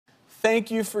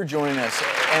thank you for joining us.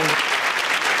 And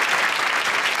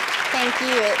thank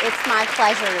you. It's my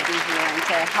pleasure to be here and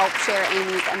to help share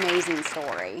Amy's amazing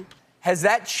story. has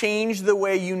that changed the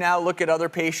way you now look at other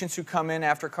patients who come in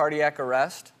after cardiac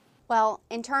arrest? Well,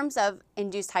 in terms of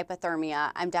induced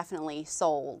hypothermia, I'm definitely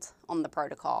sold on the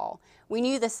protocol. We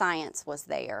knew the science was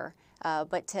there,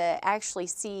 but to actually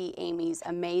see Amy's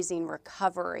amazing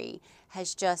recovery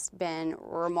has just been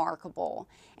remarkable.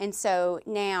 And so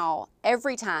now,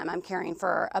 every time I'm caring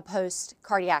for a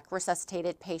post-cardiac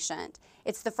resuscitated patient,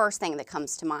 it's the first thing that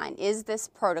comes to mind. Is this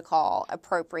protocol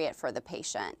appropriate for the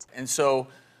patient? And so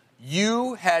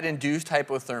you had induced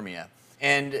hypothermia.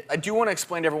 And I do want to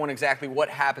explain to everyone exactly what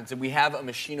happens. And we have a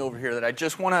machine over here that I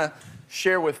just want to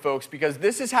share with folks, because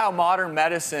this is how modern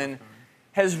medicine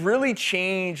has really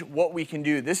changed what we can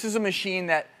do. This is a machine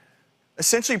that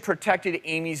essentially protected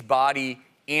Amy's body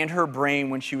and her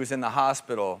brain when she was in the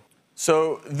hospital.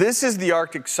 So this is the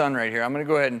Arctic Sun right here. I'm going to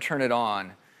go ahead and turn it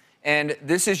on. And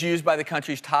this is used by the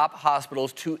country's top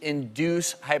hospitals to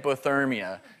induce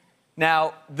hypothermia.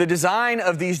 Now, the design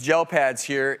of these gel pads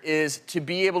here is to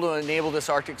be able to enable this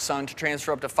Arctic Sun to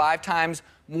transfer up to 5 times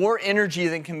more energy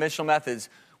than conventional methods.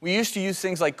 We used to use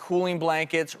things like cooling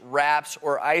blankets, wraps,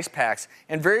 or ice packs.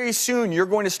 And very soon, you're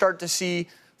going to start to see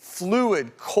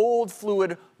fluid, cold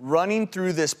fluid, running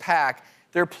through this pack.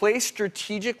 They're placed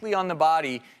strategically on the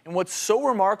body. And what's so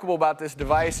remarkable about this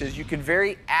device is you can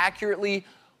very accurately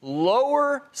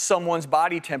lower someone's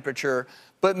body temperature,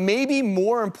 but maybe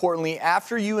more importantly,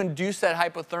 after you induce that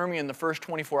hypothermia in the first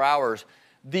 24 hours,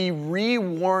 the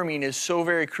rewarming is so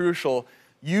very crucial.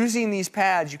 Using these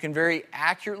pads, you can very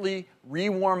accurately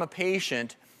rewarm a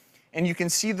patient, and you can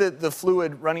see the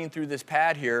fluid running through this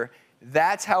pad here.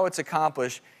 That's how it's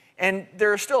accomplished. And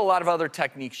there are still a lot of other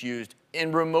techniques used.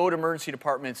 In remote emergency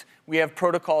departments, we have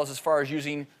protocols as far as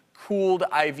using cooled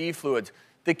IV fluids.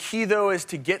 The key, though, is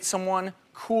to get someone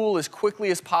cool as quickly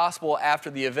as possible after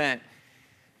the event.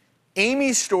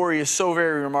 Amy's story is so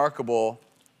very remarkable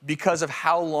because of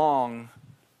how long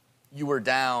you were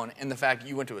down and the fact that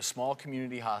you went to a small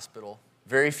community hospital,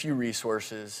 very few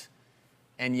resources,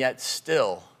 and yet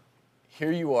still,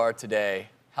 here you are today.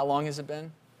 How long has it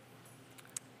been?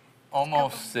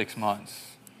 Almost 6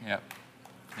 months. Yep.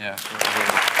 Yeah.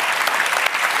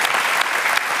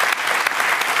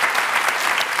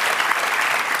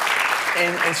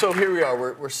 And so here we are,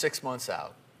 we're 6 months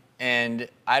out. And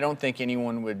I don't think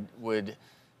anyone would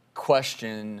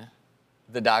question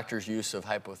the doctor's use of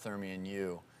hypothermia in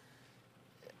you.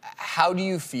 How do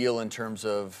you feel in terms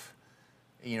of,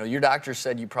 your doctor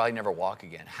said you probably never walk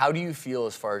again. How do you feel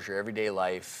as far as your everyday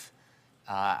life?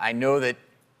 I know that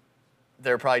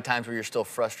there are probably times where you're still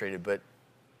frustrated, but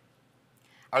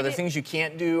are there things you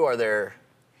can't do? Are there...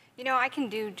 I can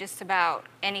do just about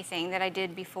anything that I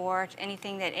did before,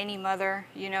 anything that any mother,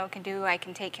 can do. I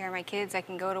can take care of my kids. I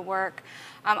can go to work.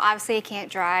 Obviously, I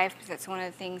can't drive because that's one of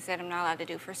the things that I'm not allowed to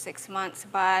do for 6 months.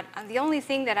 But the only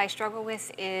thing that I struggle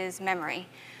with is memory.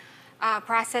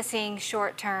 Processing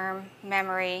short-term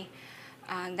memory,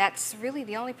 that's really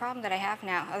the only problem that I have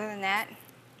now. Other than that,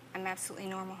 I'm absolutely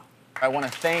normal. I want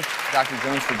to thank Dr.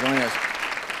 Jones for joining us.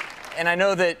 And I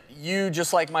know that you,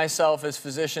 just like myself as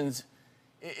physicians,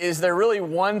 is there really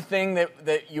one thing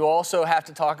that you also have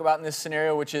to talk about in this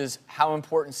scenario, which is how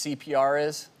important CPR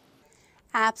is?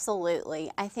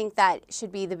 Absolutely. I think that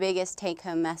should be the biggest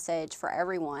take-home message for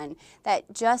everyone,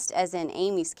 that just as in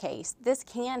Amy's case, this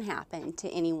can happen to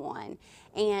anyone.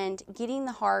 And getting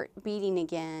the heart beating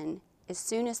again as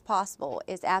soon as possible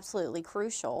is absolutely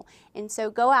crucial. And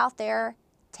so go out there,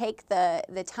 take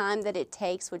the time that it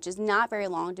takes, which is not very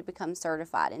long, to become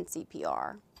certified in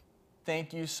CPR.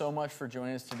 Thank you so much for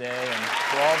joining us today and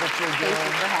for all that you're doing.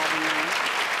 Thank you for having me.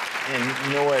 And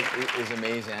you know what is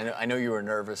amazing? I know you were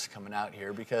nervous coming out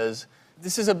here because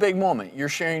this is a big moment. You're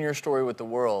sharing your story with the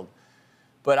world.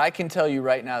 But I can tell you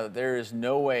right now that there is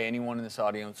no way anyone in this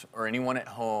audience or anyone at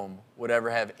home would ever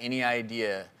have any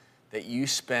idea that you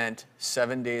spent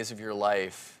 7 days of your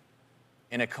life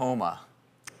in a coma.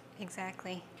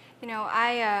 Exactly.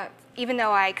 Even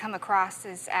though I come across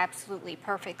as absolutely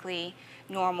perfectly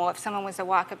normal, if someone was to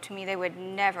walk up to me, they would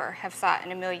never have thought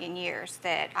in a million years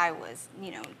that I was,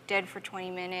 dead for 20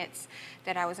 minutes,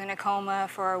 that I was in a coma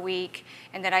for a week,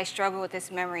 and that I struggle with this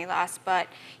memory loss. But,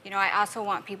 I also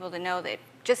want people to know that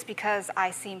just because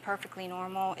I seem perfectly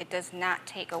normal, it does not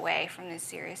take away from the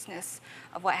seriousness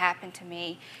of what happened to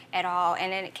me at all.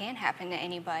 And then it can happen to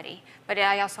anybody. But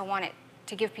I also want it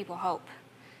to give people hope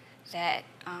that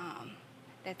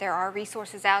that there are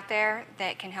resources out there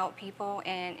that can help people,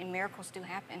 and miracles do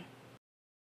happen.